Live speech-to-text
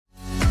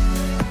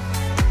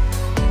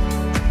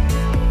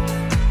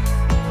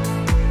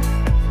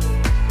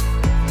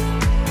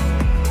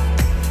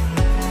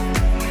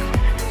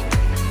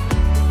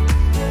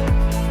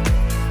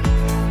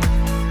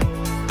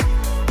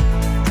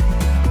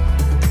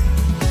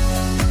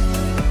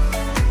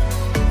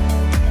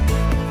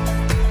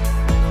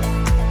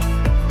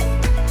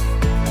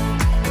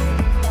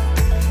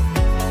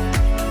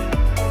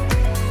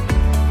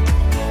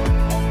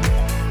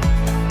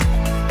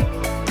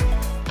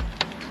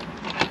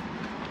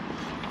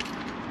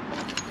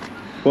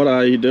What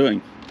are you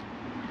doing?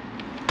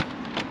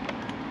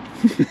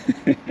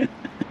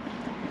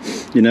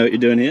 You know what you're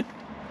doing here?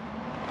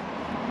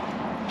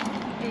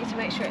 You need to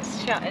make sure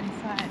it's shut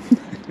inside.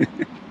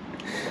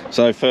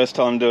 So first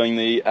time doing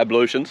the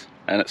ablutions,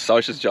 and it's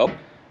Sosha's job.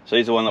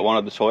 She's the one that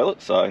wanted the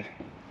toilet, so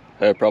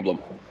her problem.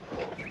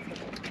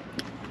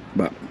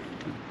 But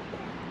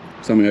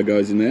somehow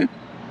goes in there.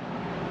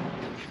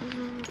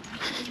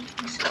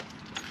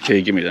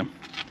 Here, give me them.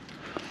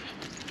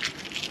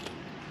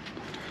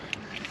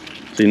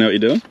 So you know what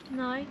you're doing?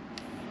 No.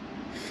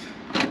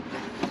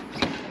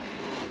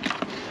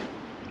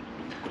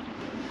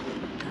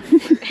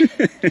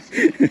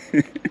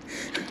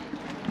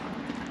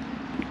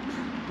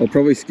 I'll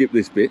probably skip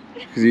this bit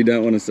because you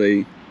don't want to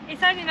see.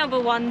 It's only number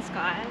 1's,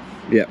 guys.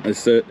 Yeah,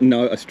 it's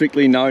a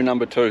strictly no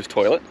number 2's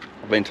toilet.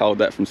 I've been told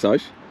that from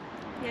Soch.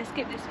 Yeah,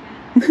 skip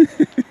this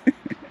bit.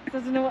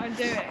 Doesn't know what I'm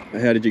doing.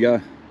 How did you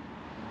go?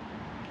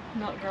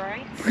 Not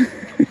great.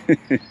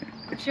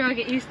 I'm sure I'll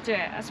get used to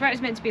it. I swear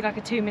it's meant to be like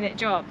a 2-minute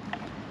job.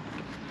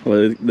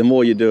 Well, the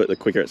more you do it, the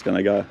quicker it's going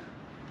to go.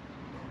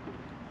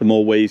 The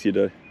more wheeze you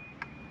do.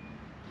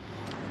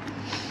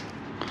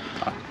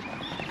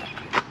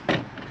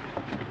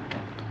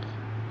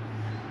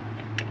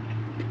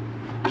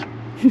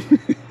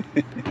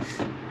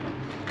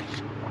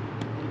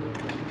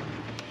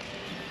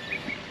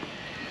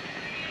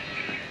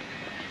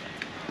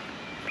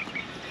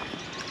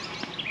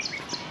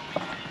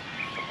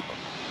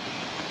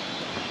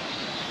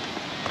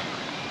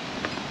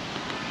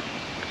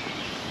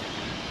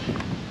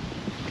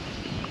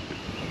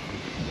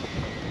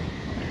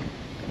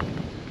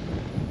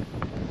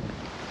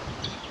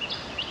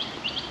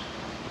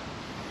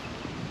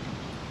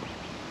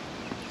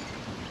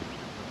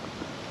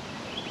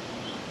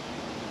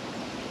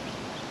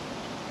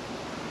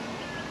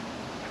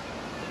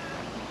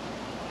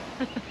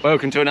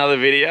 Welcome to another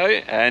video,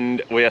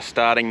 and we are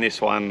starting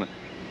this one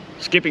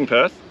skipping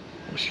Perth.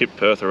 We skipped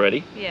Perth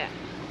already. Yeah.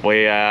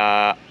 We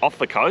are off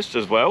the coast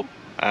as well.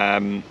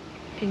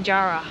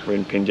 Pinjarra. We're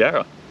in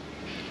Pinjarra.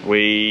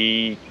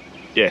 We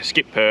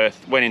skipped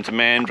Perth, went into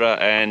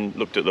Mandurah and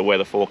looked at the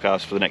weather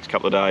forecast for the next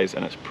couple of days,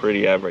 and it's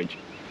pretty average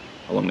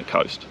along the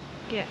coast.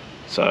 Yeah.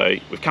 So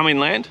we've come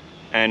inland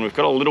and we've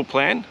got a little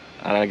plan,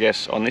 and I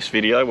guess on this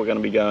video we're going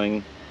to be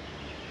going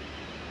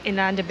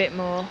Inland a bit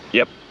more.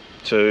 Yep.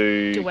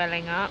 To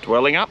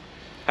Dwellingup,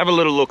 have a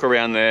little look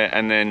around there,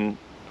 and then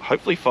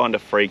hopefully find a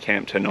free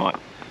camp tonight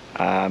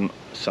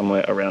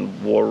somewhere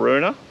around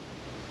Waruna.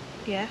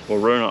 Yes.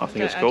 Waruna, I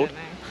think it's called.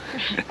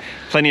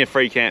 Plenty of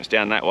free camps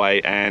down that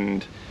way,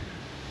 and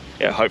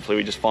yeah, hopefully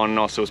we just find a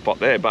nice little spot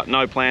there. But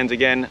no plans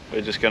again.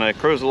 We're just going to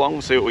cruise along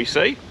and see what we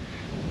see.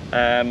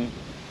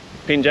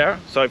 Pinjarra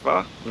so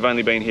far. We've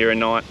only been here a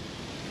night.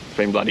 It's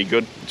been bloody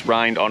good. It's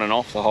rained on and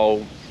off the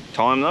whole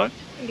time though.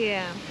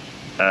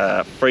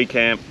 Yeah. Free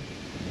camp.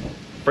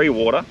 Free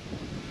water,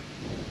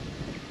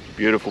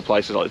 beautiful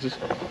places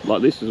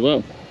like this as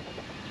well.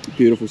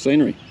 Beautiful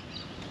scenery.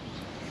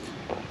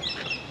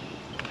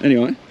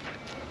 Anyway,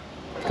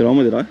 let's get on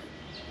with it, eh?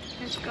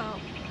 Let's go.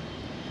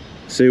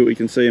 See what we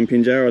can see in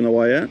Pinjarra on the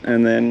way out,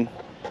 and then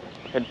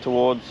head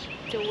towards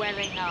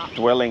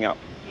Dwellingup.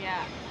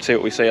 Yeah. See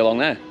what we see along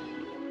there.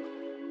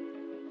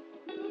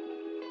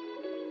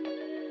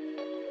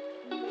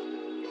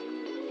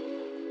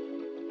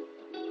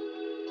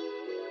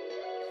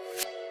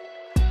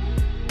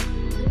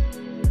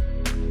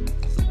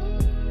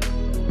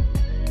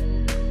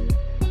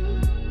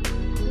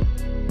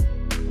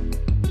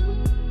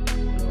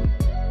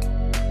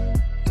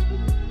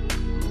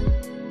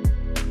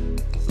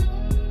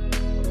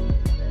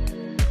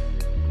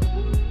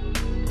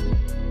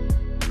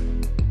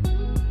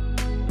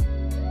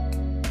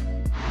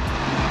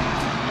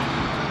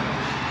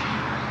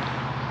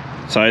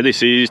 So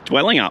this is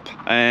Dwellingup,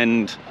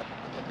 and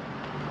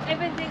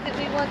everything that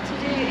we want to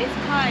do is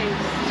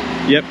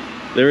closed. Yep,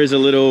 there is a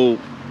little,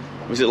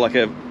 was it like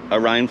a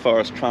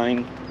rainforest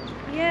train?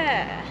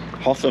 Yeah.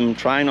 Hotham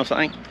train or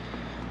something?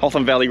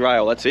 Hotham Valley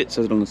Rail, that's it,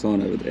 says it on the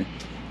sign over there.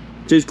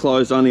 It is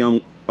closed, only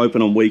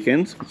open on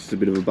weekends, which is a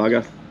bit of a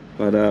bugger,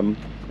 but we're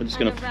just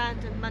going to... a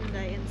random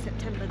Monday in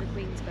September, the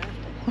Queen's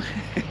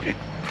birthday.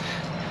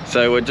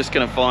 So we're just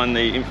going to find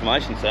the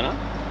information centre.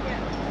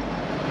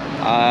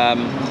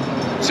 Yeah.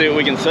 See what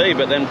we can see,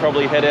 but then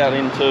probably head out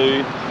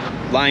into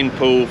Lane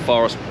Poole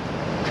Forest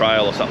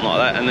Trail or something like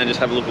that, and then just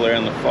have a look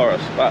around the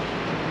forest. But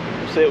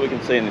we'll see what we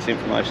can see in this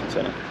information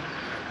centre.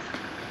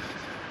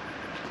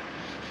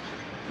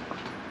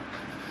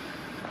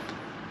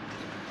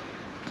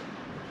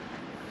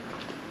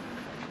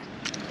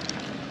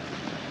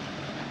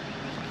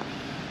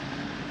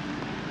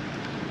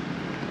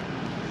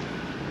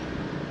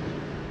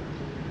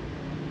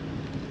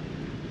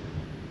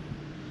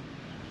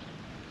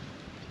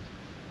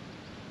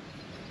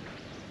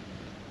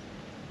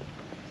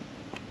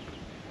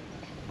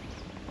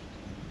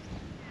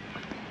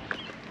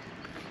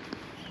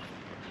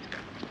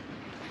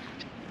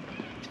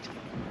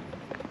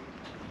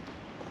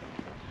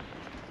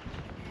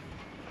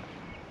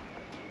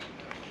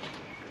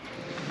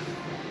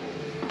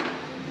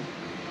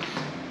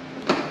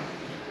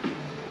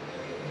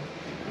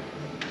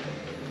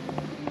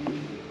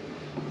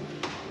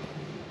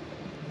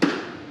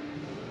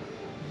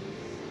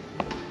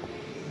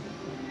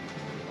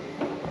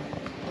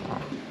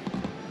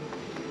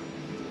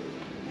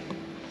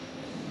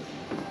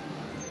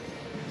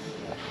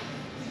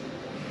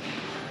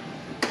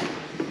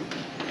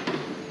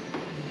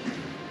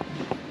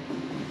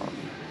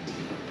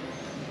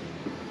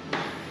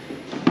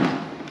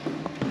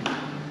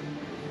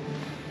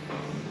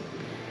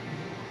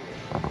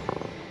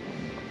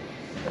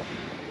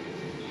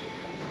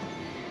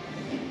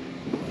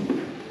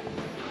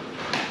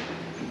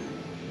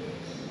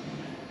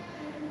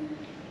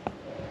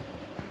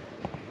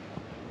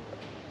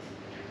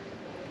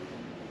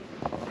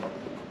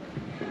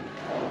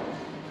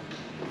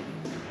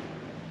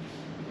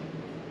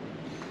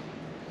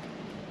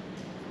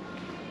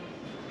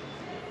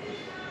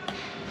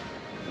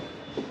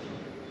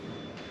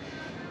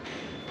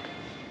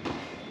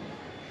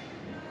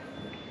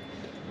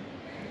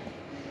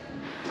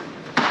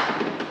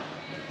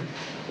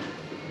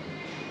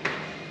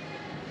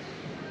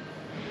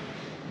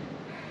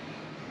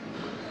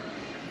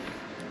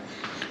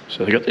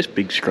 So they've got this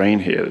big screen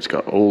here that's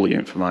got all the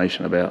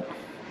information about,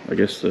 I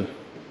guess, the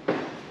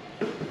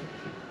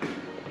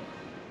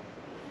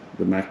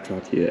Mack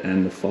truck here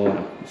and the fire.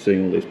 I'm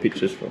seeing all these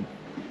pictures from.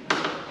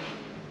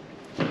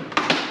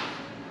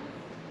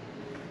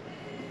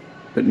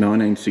 But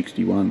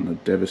 1961, a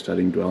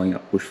devastating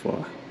Dwellingup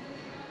bushfire.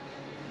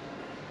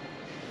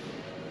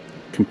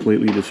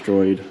 Completely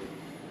destroyed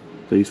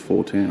these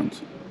 4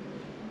 towns.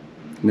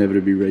 Never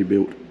to be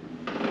rebuilt.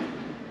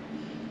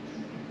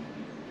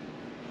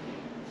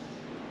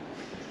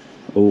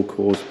 All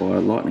caused by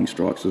lightning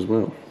strikes as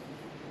well.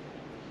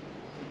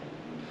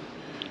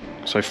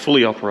 So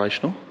fully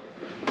operational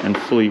and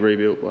fully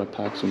rebuilt by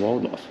Parks and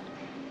Wildlife.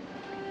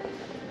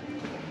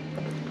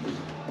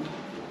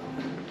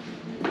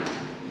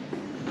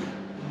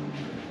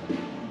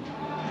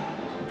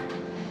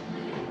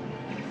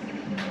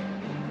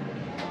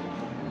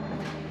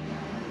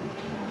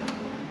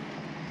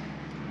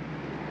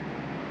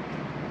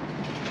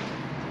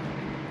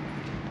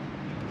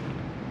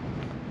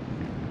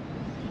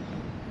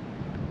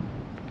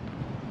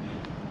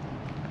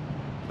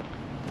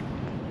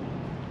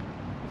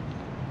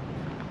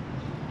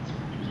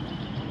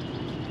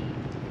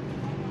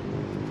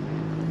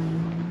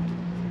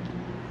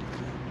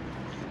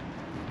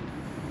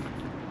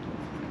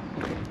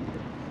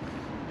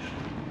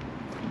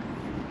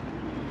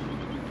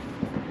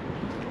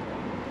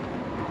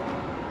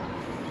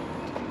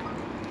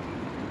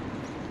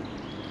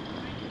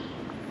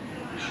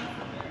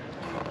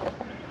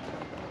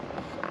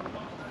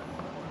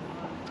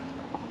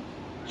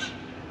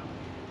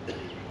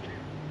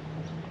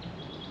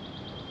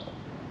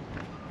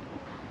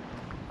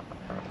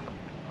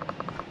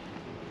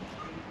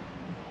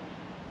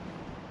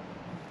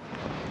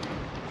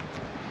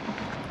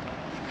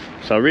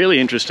 So a really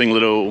interesting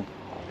little,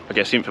 I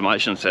guess,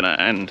 information centre,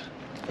 and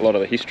a lot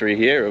of the history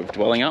here of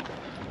Dwellingup,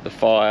 the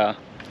fire,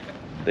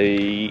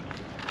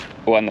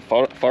 and the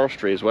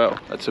forestry as well.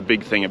 That's a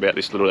big thing about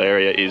this little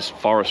area, is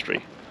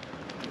forestry.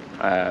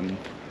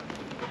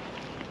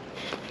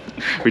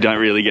 We don't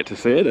really get to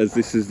see it, as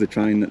this is the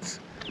train that's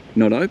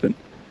not open.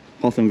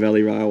 Hotham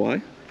Valley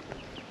Railway.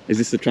 Is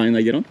this the train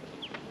they get on?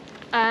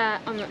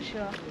 I'm not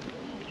sure.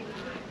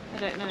 I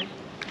don't know.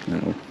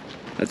 No.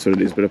 That's what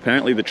it is, but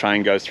apparently the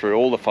train goes through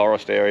all the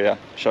forest area,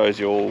 shows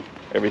you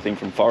everything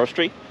from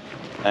forestry,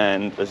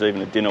 and there's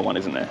even a dinner one,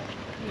 isn't there?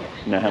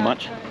 Yeah. You know how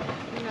much?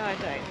 No, I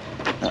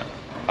don't. No.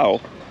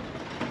 Oh.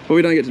 Well,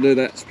 we don't get to do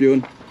that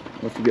spewing.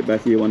 I'll have to get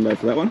back here one day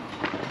for that one.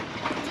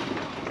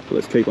 But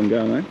let's keep on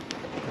going, eh?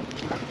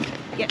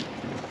 Yep.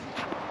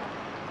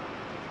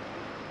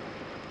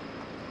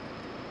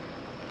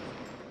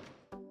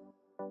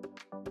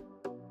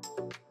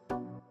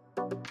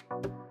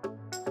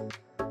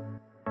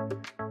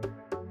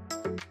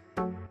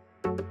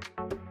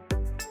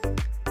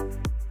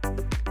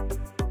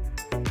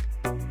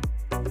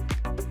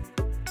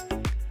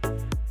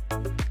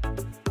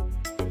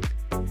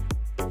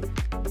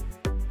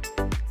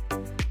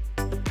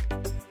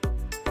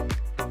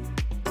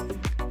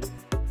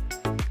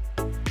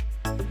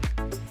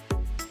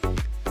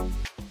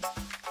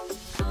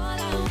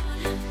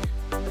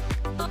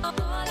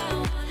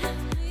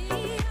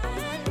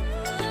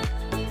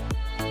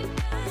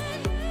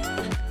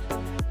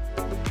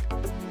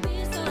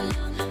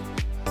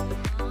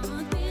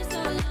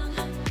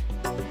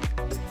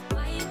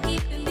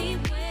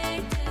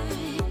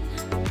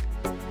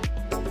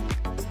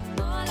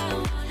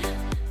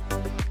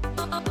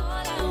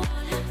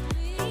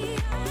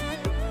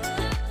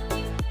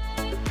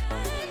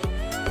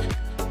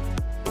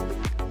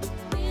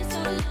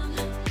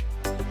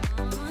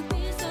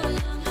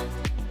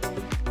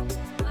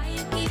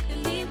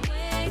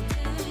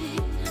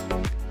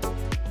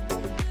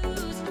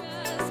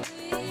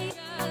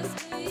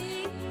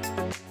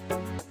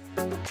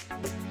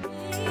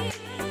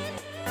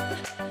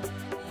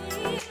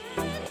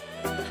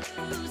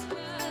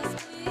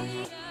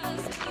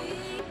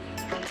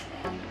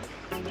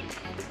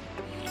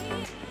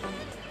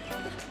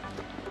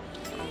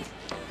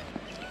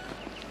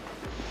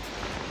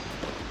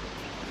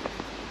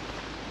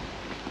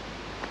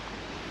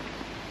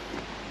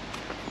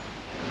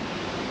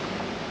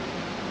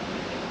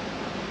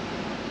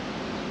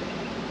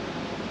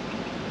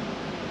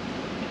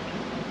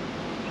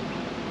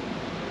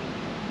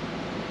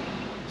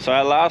 So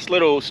our last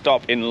little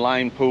stop in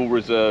Lane Poole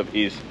Reserve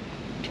is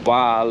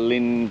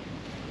Dwellingup.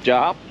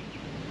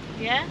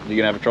 Yeah? You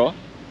gonna have a try?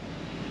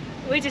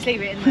 We just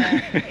leave it in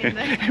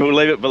the... We'll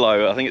leave it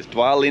below. I think it's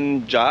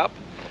Dwellingup.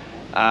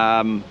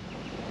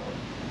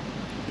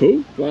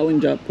 Pool?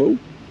 Dwellingup Pool?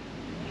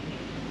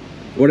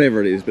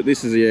 Whatever it is, but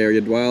this is the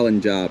area,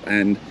 Dwellingup,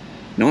 and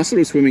nice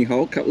little swimming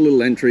hole, couple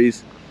little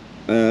entries,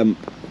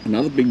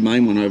 another big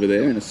main one over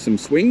there, and some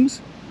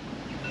swings.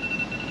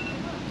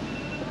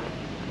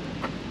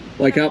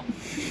 Wake up.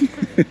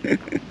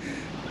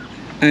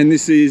 And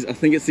this is, I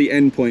think it's the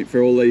end point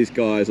for all these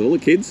guys, all the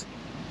kids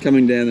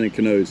coming down in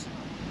canoes.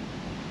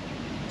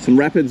 Some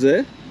rapids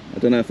there. I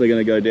don't know if they're going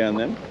to go down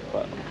them,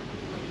 but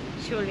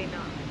surely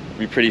not. It'd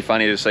be pretty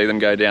funny to see them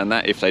go down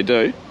that if they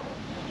do.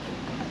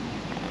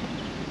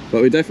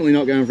 But we're definitely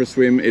not going for a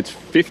swim. It's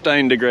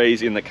 15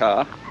 degrees in the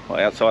car,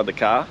 like outside the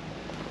car.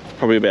 It's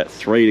probably about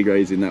 3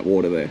 degrees in that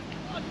water there.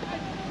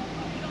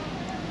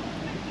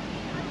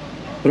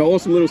 But an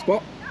awesome little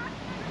spot.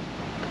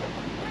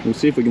 We'll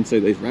see if we can see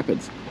these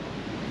rapids.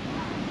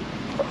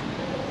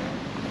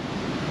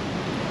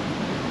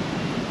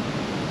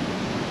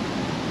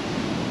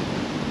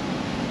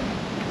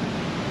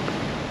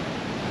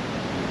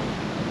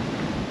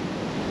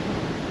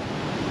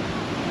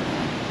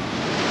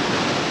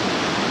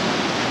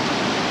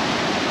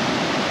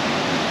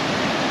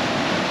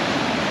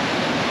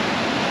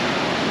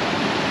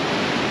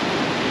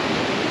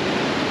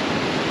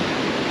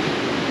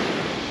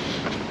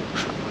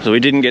 So we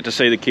didn't get to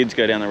see the kids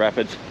go down the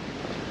rapids.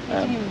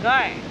 Didn't even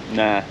go.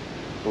 Nah,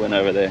 we went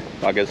over there,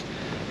 buggers.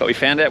 But we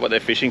found out what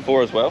they're fishing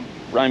for as well.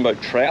 Rainbow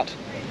trout.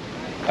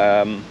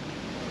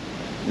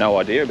 No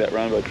idea about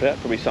rainbow trout.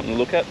 Probably something to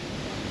look at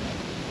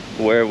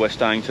where we're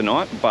staying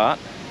tonight. But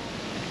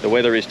the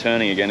weather is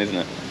turning again, isn't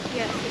it?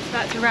 Yes, it's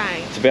about to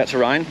rain. It's about to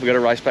rain. We've got to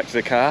race back to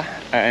the car,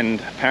 and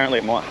apparently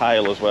it might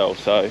hail as well.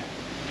 So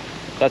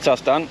that's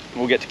us done.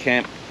 We'll get to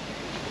camp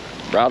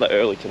rather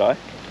early today.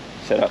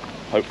 Set up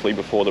hopefully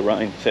before the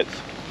rain sets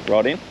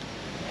right in.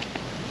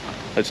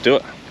 Let's do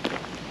it.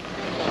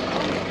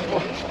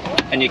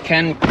 And you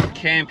can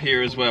camp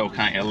here as well,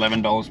 can't you?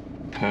 $11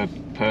 per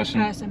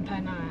person. Person per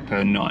night.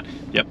 Per night.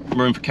 Yep.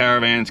 Room for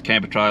caravans,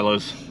 camper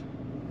trailers,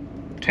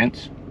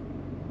 tents.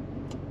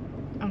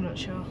 I'm not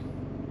sure.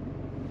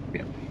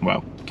 Yeah.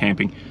 Well,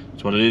 camping.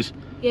 That's what it is.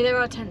 Yeah, there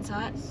are tent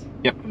sites.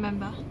 Yep.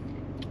 Remember.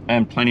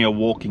 And plenty of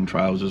walking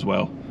trails as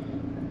well.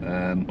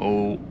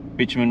 All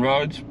bitumen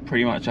roads,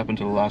 pretty much up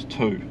until the last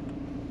two,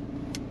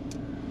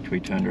 which we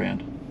turned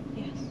around.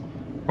 Yes.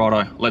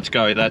 Righto, let's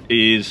go. That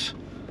is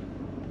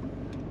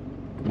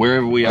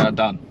wherever we are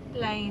done.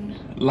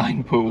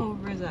 Lane Poole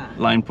Reserve.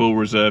 Lane Poole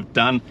Reserve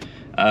done.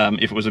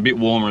 If it was a bit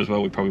warmer as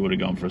well, we probably would have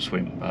gone for a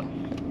swim. But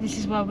this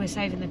is why we're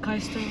saving the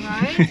coastal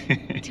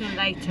road till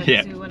later, because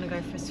yeah. we want to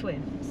go for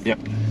swims. Yep.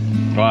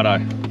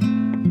 Righto.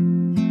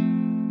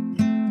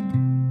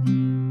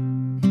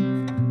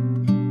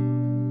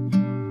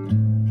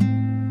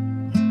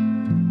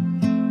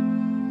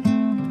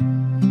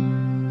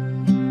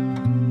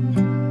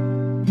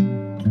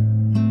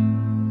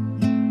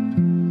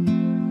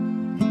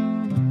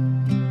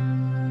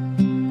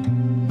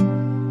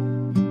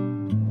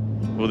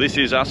 Well, this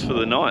is us for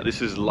the night.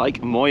 This is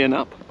Lake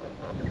Moyanup,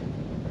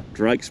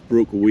 Drake's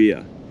Brook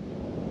Weir.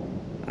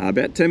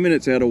 About 10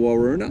 minutes out of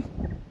Waroona.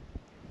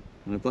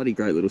 And a bloody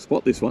great little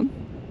spot, this one.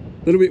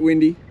 A little bit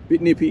windy, a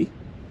bit nippy.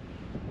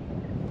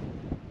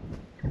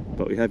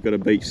 But we have got a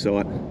beach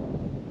site.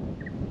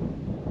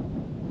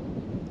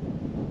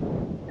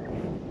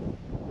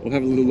 We'll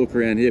have a little look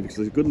around here because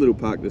there's a good little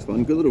park, this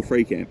one. Good little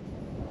free camp.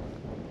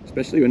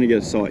 Especially when you get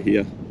a site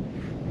here.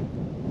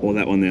 Or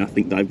that one there, I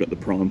think they've got the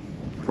prime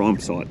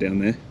site down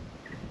there.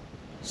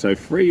 So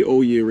free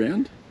all year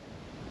round,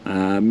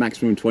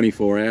 maximum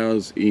 24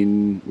 hours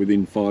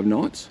within 5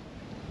 nights,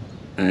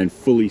 and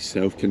fully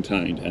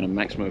self-contained, and a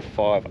maximum of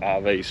 5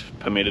 RVs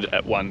permitted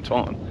at one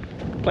time.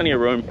 Plenty of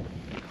room,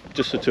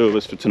 just the two of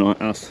us for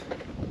tonight, us,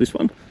 this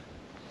one.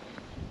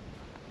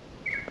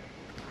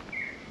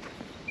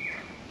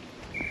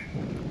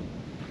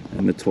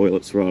 And the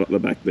toilet's right up the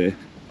back there.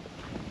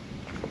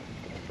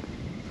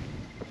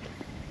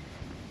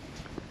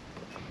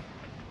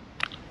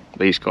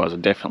 These guys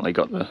have definitely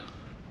got the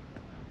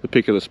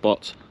pick of the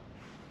spots.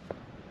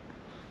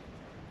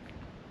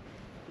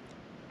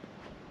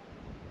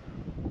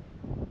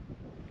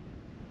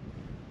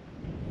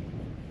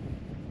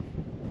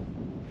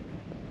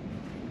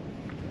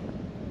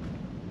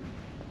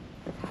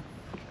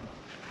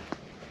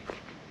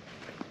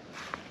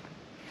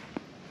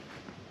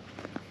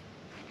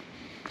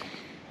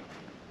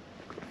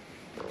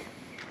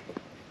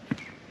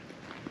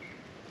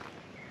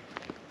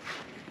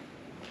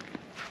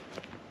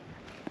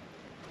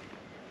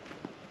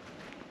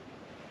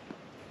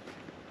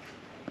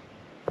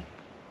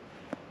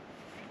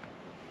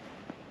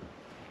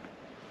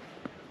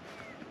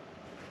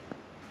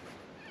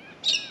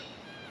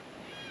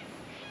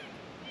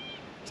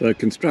 So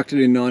constructed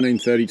in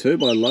 1932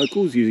 by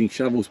locals using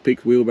shovels,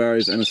 picks,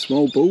 wheelbarrows and a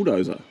small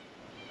bulldozer.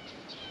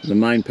 The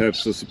main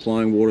purpose of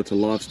supplying water to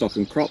livestock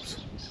and crops.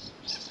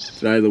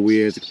 Today the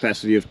weir has a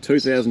capacity of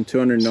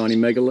 2,290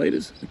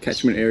 megalitres, a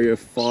catchment area of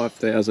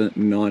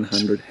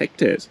 5,900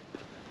 hectares.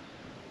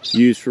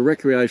 Used for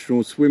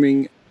recreational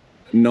swimming,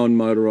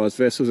 non-motorised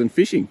vessels and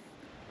fishing.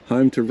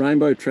 Home to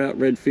rainbow trout,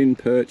 redfin,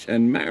 perch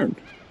and marron.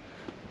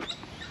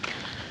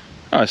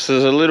 Oh, so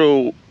there's a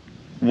little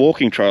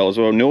walking trail as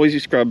well, Noisy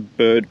Scrub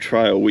Bird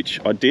Trail, which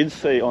I did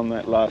see on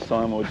that last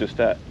time we were just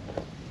at.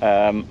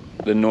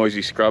 The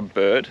Noisy Scrub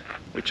Bird,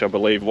 which I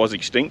believe was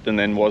extinct and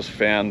then was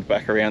found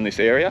back around this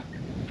area.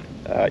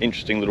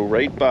 Interesting little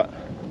read, but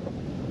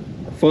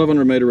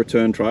 500 metre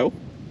return trail.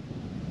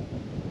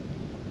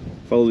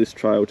 Follow this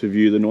trail to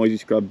view the Noisy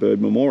Scrub Bird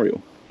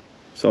Memorial.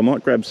 So I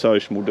might grab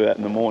Soch and we'll do that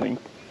in the morning.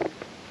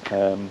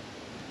 It's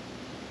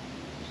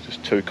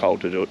just too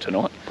cold to do it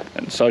tonight,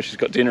 and Soch has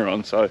got dinner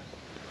on, so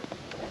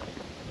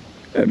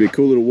That'd be a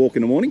cool little walk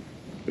in the morning.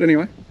 But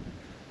anyway,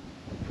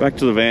 back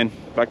to the van,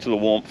 back to the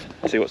warmth,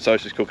 see what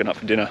Sosha's cooking up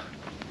for dinner.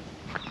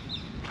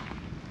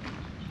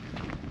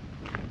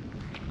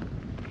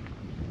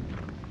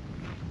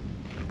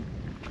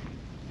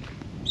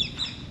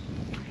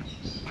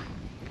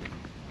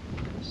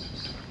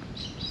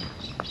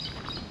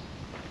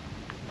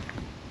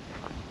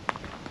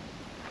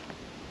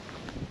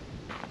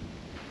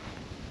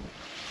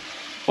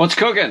 What's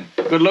cooking?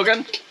 Good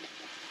looking?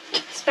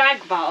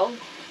 Spag bowl,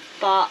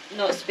 but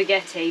not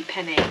spaghetti,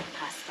 penne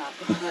pasta,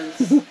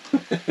 because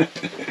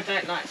I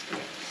don't like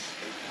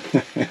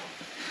spaghetti.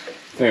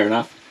 Fair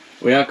enough.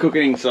 We are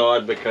cooking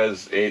inside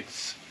because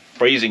it's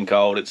freezing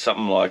cold. It's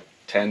something like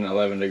 10,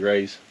 11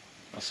 degrees.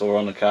 I saw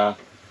on the car.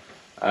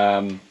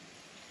 But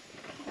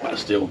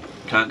still,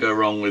 can't go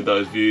wrong with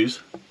those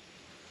views.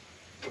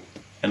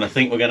 And I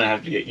think we're going to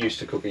have to get used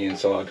to cooking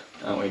inside,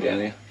 aren't we, down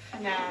here? For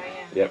now,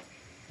 yeah. Yep,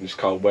 just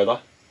cold weather.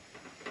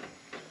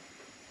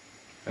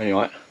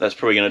 Anyway, that's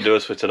probably going to do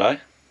us for today.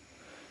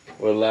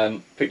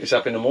 We'll pick this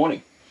up in the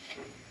morning.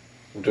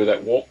 We'll do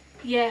that walk.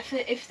 Yeah,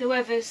 if the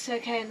weather's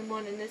okay in the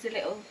morning, there's a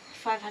little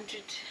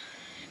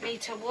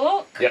 500-metre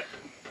walk. Yep,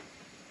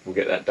 we'll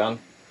get that done.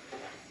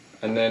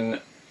 And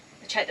then...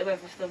 I checked the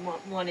weather for the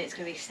morning, it's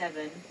going to be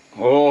 7.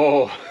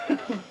 Oh!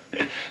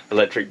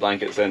 Electric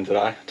blankets then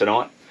tonight.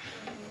 But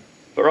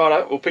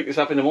righto, we'll pick this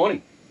up in the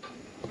morning.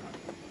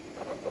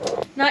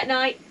 Night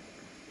night.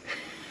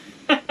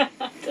 I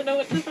don't know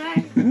what to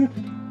say.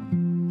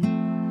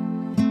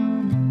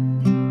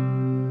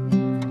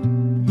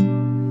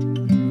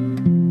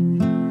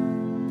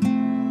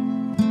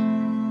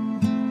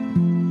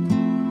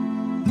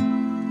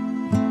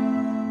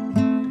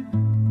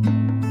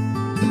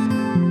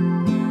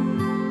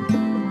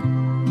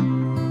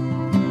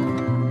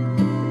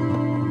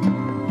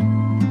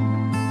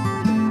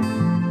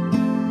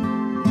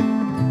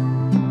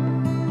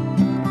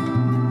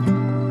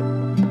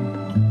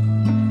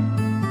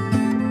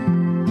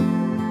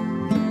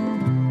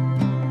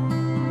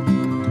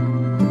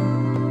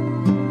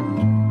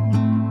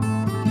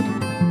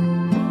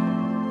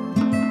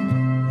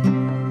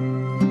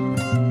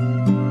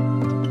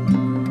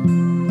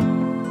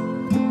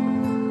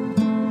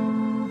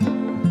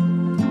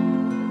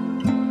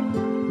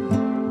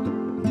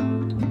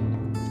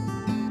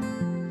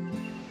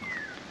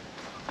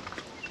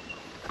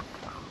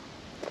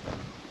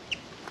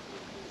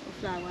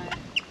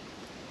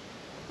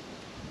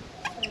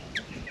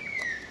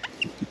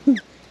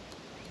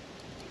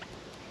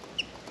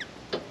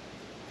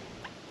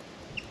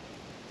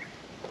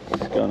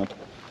 Going to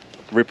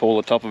rip all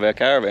the top of our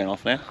caravan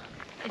off now.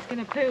 It's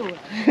going to poo.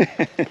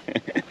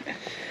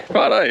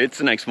 Righto, it's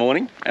the next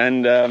morning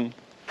and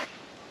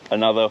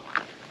another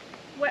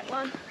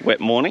wet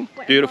morning.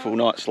 Beautiful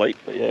night's sleep,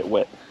 but yeah,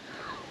 wet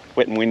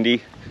and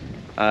windy.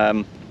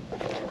 And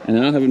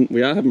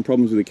we are having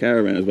problems with the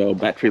caravan as well,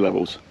 battery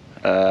levels.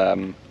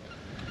 An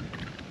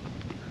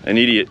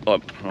idiot,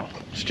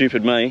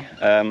 stupid me,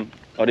 I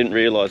didn't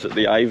realise that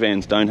the A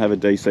vans don't have a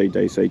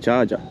DC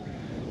charger.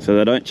 So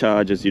they don't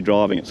charge as you're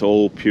driving, it's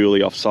all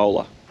purely off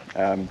solar,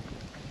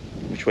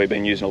 which we've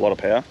been using a lot of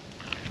power.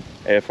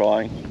 Air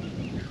frying,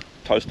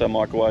 toaster,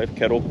 microwave,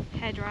 kettle.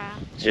 Hairdryer.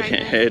 Yeah,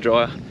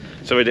 hairdryer.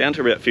 So we're down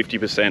to about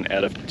 50%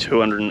 out of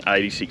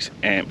 286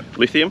 amp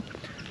lithium.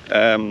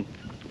 I don't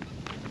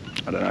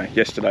know,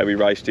 yesterday we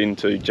raced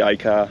into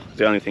J-Car,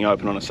 the only thing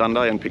open on a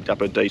Sunday, and picked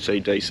up a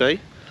DC.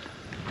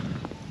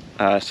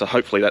 So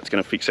hopefully that's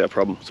going to fix our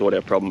problem, sort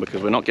our problem,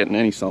 because we're not getting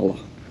any solar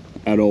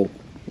at all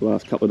the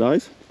last couple of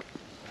days.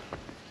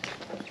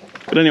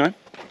 But anyway,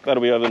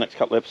 that'll be over the next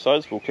couple of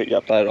episodes. We'll keep you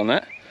updated on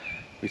that.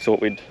 We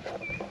thought we'd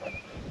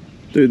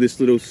do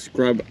this little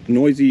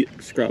noisy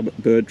scrub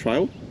bird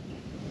trail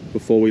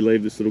before we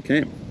leave this little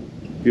camp.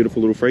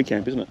 Beautiful little free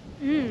camp, isn't it?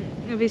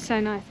 It'd be so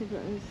nice if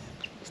it was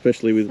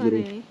especially with sunny.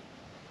 little...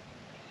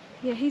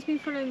 Yeah, he's been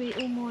following me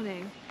all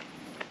morning.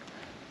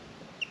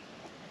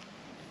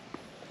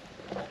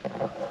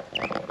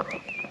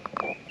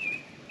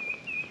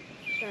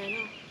 Fair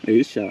enough. It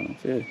is sharp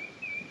enough, yeah.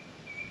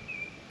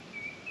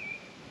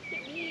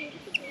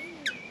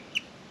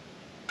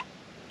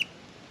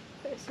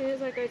 But as soon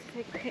as I go to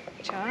take a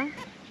picture,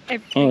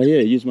 Oh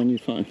yeah, use my new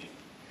phone.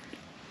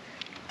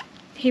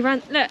 He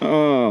ran, look.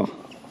 Oh.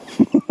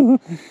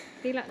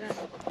 Be like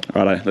that.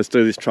 Righto, let's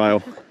do this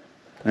trail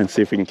and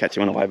see if we can catch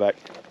him on the way back.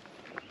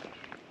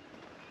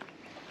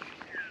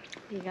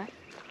 Here you go.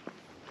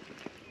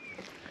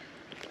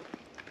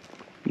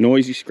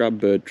 Noisy scrub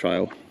bird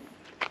trail.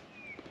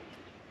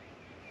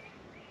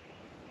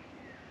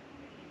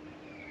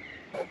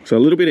 So a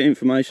little bit of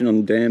information on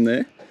the dam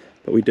there,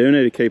 but we do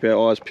need to keep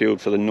our eyes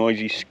peeled for the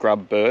noisy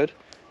scrub bird,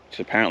 which is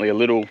apparently a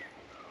little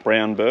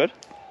brown bird.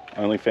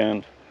 Only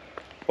found,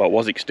 well, it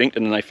was extinct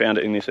and then they found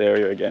it in this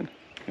area again,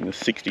 in the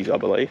 60s I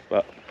believe,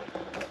 but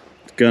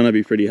it's gonna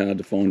be pretty hard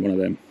to find one of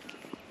them.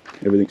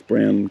 Everything's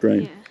brown and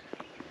green. Yeah.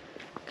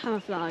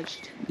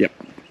 Camouflaged. Yep.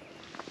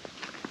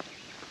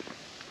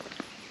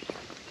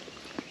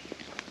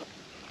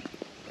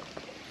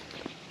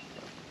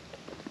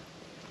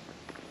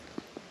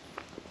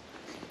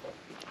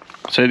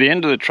 So at the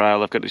end of the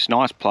trail, I've got this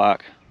nice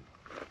plaque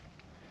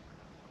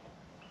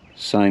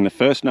saying the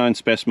first known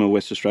specimen of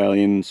West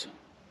Australians,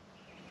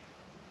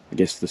 I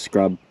guess the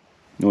scrub,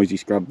 noisy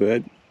scrub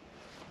bird.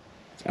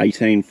 It's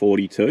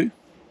 1842.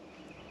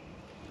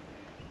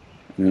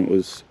 And it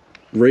was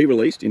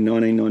re-released in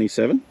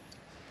 1997.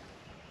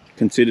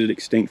 Considered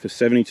extinct for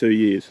 72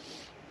 years.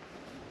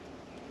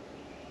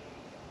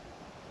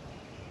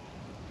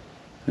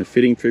 A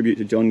fitting tribute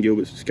to John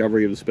Gilbert's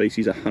discovery of the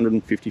species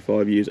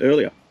 155 years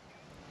earlier.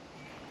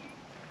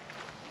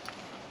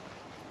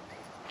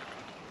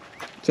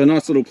 So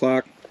nice little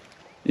plaque,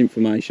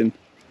 information,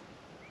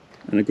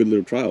 and a good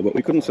little trail, but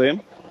we couldn't see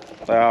them.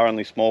 They are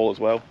only small as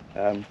well.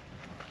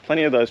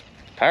 Plenty of those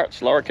parrots,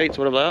 lorikeets,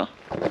 whatever they are.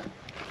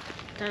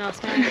 Don't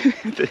ask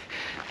me.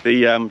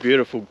 the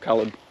beautiful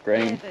coloured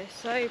green. Yeah, they're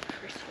so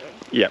pretty.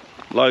 Yeah,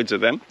 loads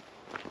of them.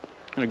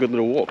 And a good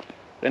little walk.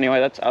 Anyway,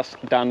 that's us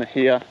done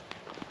here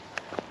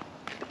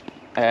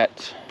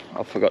at,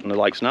 I've forgotten the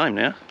lake's name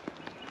now.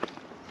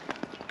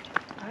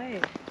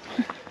 Oh.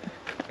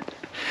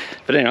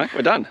 But anyway,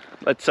 we're done.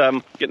 Let's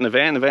get in the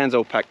van. The van's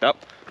all packed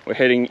up. We're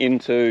heading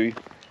into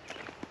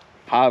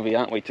Harvey,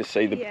 aren't we, to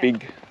see the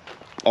big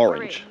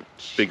orange.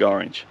 Big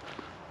orange.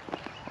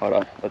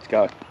 Righto, let's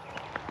go.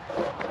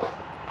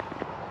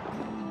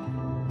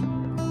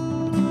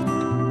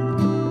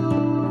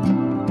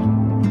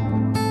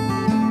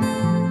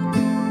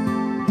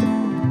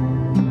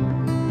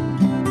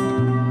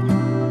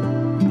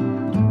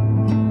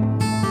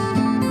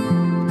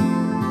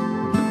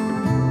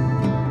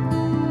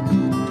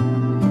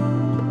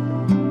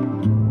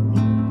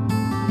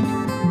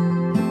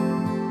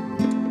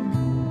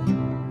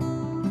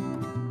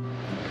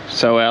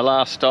 So our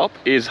last stop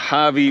is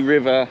Harvey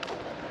River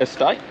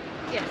Estate.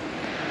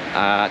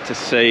 Yes. To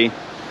see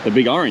the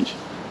big orange,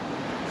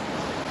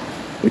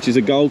 which is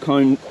a gold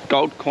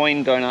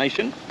coin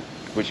donation,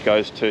 which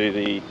goes to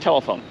the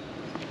telethon.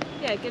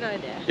 Yeah, good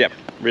idea. Yep,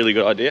 really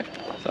good idea.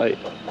 So I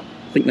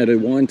think they do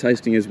wine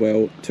tasting as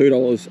well.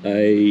 $2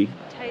 a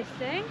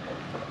tasting.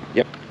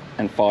 Yep,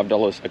 and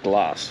 $5 a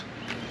glass.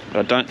 But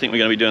I don't think we're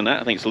going to be doing that.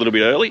 I think it's a little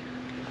bit early.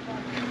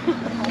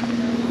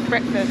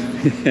 Breakfast.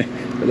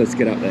 But let's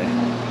get up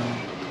there.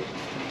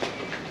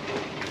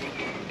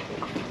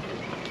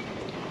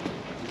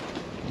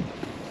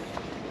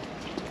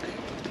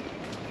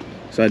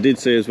 So I did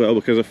see as well,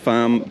 because of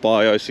farm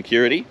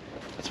biosecurity,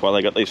 that's why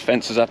they got these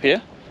fences up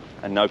here,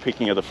 and no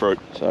picking of the fruit.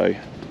 So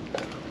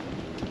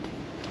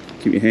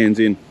keep your hands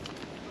in.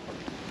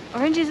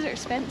 Oranges are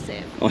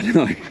expensive. I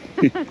know.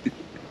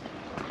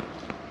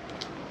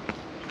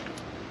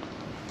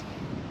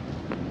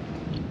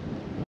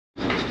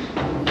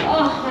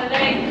 Oh, my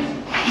legs.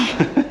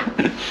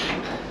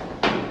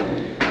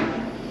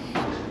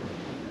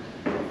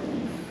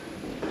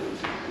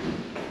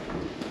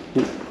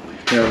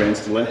 Caravan's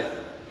still there.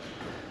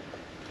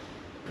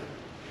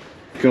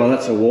 God,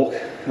 that's a walk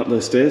up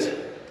those stairs.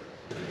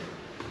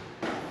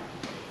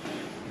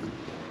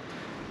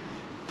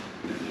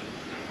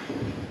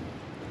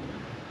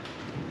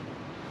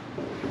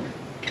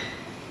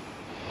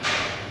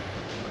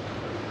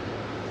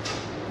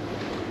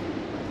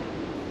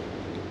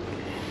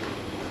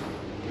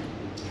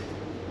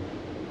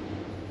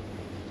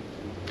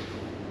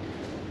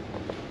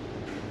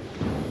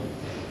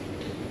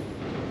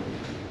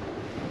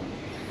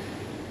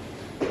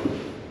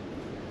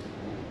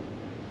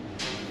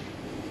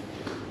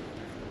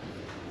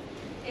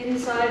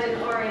 Inside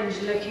an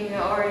orange, looking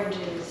at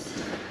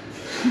oranges.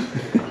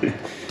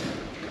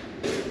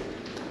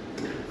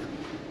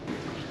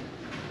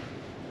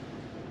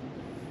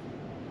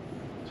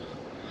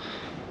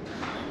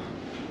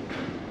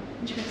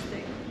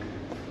 Interesting.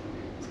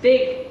 It's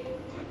big.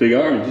 Big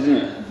orange, isn't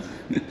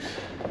it?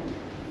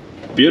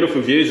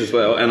 Beautiful views as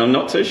well, and I'm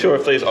not too sure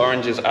if these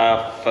oranges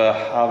are for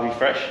Harvey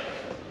Fresh.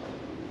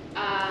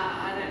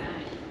 I don't know.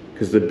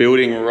 Because the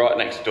building right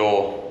next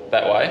door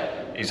that way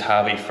is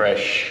Harvey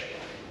Fresh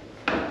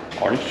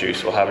orange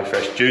juice or Harvey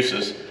Fresh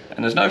juices,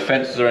 and there's no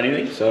fences or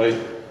anything, so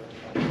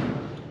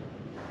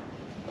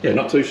yeah,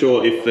 not too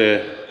sure if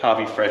they're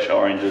Harvey Fresh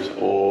oranges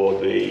or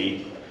the,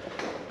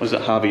 what is it,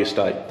 Harvey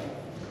Estate?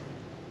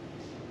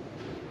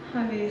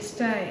 Harvey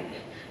Estate.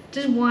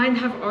 Does wine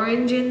have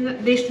orange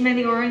in this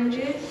many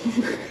oranges?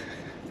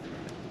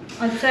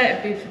 I'd say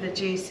it'd be for the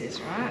juices,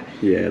 right?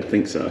 Yeah, I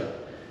think so.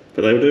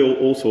 But they do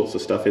all sorts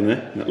of stuff in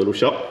there, in that little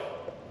shop.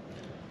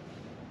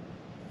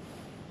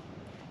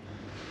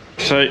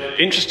 So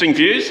interesting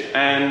views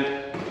and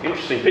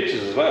interesting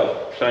pictures as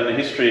well, showing the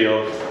history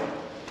of,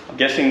 I'm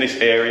guessing, this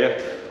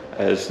area,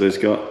 as there's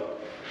got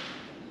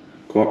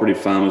Cooperative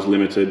Farmers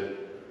Limited,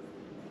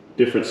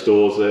 different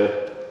stores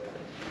there,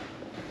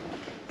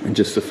 and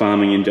just the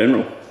farming in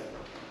general.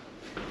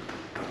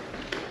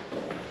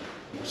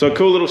 So a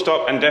cool little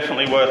stop, and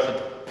definitely worth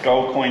a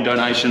gold coin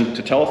donation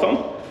to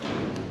telethon.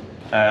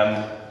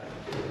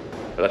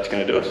 But that's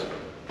going to do us.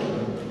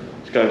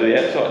 Let's go to the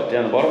outside,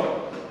 down the bottom.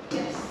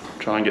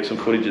 Try and get some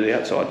footage of the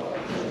outside.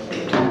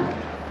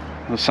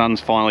 The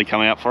sun's finally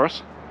come out for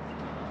us.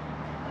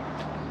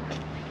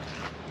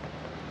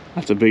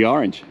 That's a big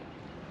orange.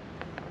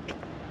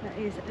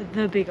 is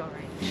the big orange.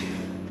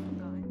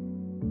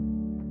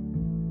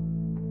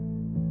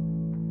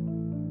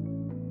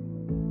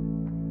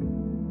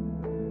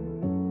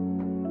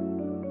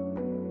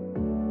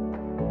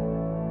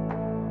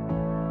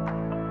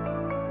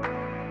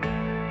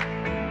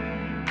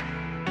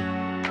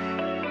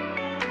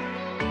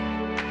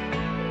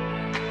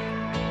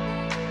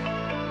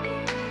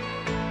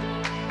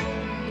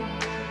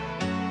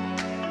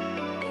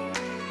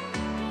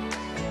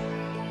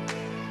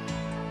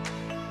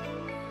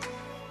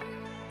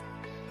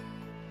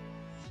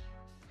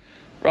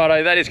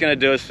 Righto, that is going to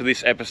do us for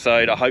this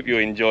episode. I hope you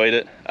enjoyed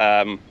it.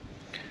 A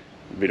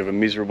bit of a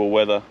miserable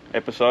weather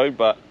episode,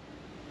 but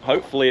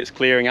hopefully it's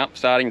clearing up,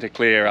 starting to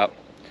clear up.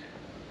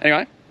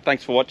 Anyway,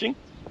 thanks for watching.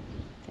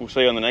 We'll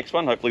see you on the next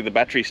one. Hopefully the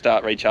batteries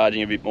start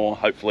recharging a bit more.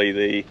 Hopefully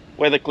the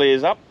weather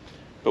clears up.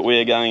 But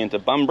we're going into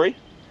Bunbury.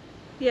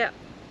 Yeah.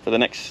 For the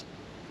next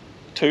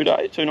 2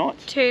 days, 2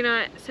 nights? 2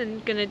 nights,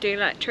 and gonna do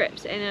like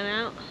trips in and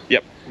out.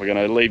 Yep, we're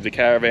going to leave the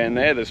caravan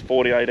there. There's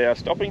 48 hours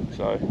stopping,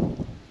 so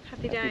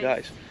Happy happy days.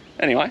 days.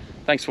 Anyway,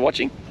 thanks for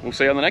watching. We'll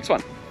see you on the next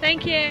one.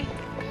 Thank you.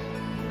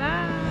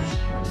 Bye.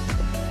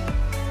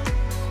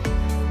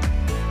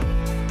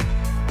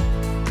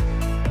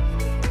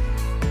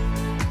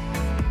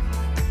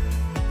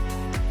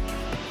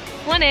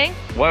 Morning.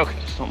 Welcome.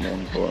 It's not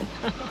morning for them.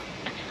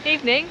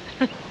 Evening.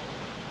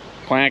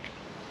 Quack.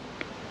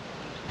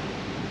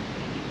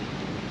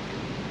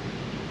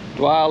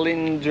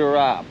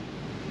 Dwellingup.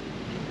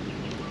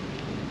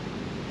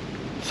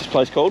 What's this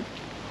place called?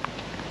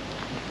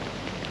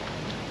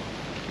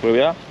 Where we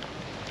are?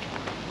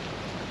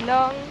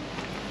 Lane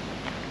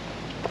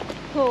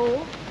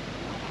Poole.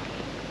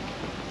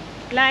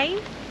 Lane?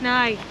 No,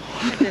 I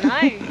don't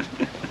know.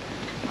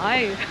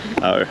 Oh.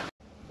 Oh.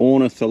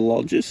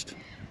 Ornithologist.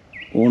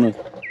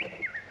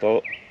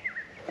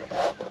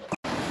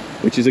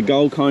 Which is a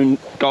gold coin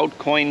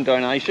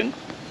donation.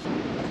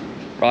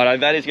 Righto,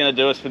 that is going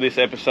to do us for this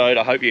episode.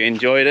 I hope you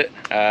enjoyed it.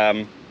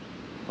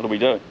 What do we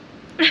do?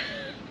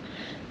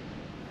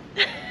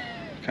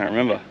 Can't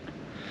remember.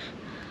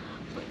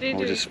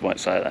 We just won't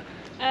say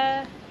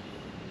that.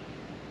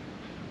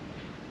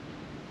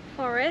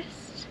 Forest.